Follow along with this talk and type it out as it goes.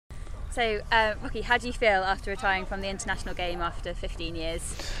So, Rocky, how do you feel after retiring from the international game after 15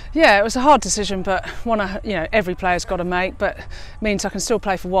 years? Yeah, it was a hard decision, but one every player's got to make. But it means I can still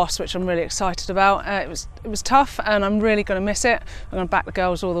play for Wasps, which I'm really excited about. It was tough, and I'm really going to miss it. I'm going to back the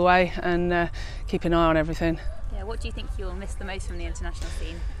girls all the way and keep an eye on everything. Yeah, what do you think you'll miss the most from the international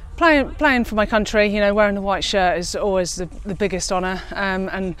scene? Playing for my country, wearing the white shirt is always the biggest honour,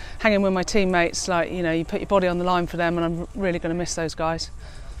 and hanging with my teammates, you put your body on the line for them, and I'm really going to miss those guys.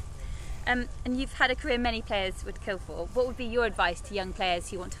 And you've had a career many players would kill for. What would be your advice to young players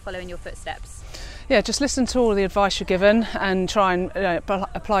who want to follow in your footsteps? Yeah, just listen to all the advice you're given and try and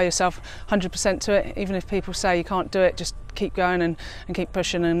apply yourself 100% to it. Even if people say you can't do it, just keep going and keep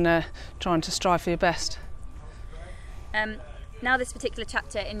pushing and trying to strive for your best. Now this particular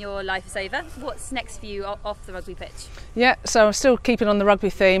chapter in your life is over, what's next for you off the rugby pitch? Yeah, so I'm still keeping on the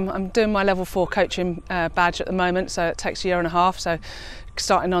rugby theme. I'm doing my level 4 coaching badge at the moment, so it takes a year and a half, so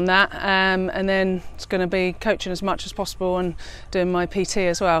starting on that, and then it's going to be coaching as much as possible and doing my PT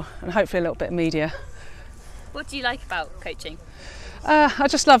as well, and hopefully a little bit of media. What do you like about coaching? I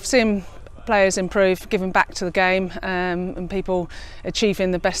just love seeing players improve, giving back to the game, and people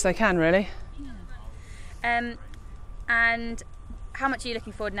achieving the best they can, really. And how much are you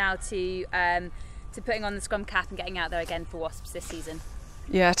looking forward now to putting on the scrum cap and getting out there again for Wasps this season?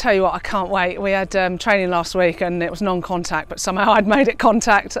 Yeah, I tell you what, I can't wait. We had training last week and it was non-contact, but somehow I'd made it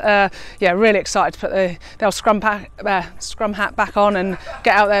contact. Yeah, really excited to put the old scrum hat back on and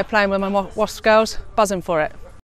get out there playing with my Wasps girls. Buzzing for it.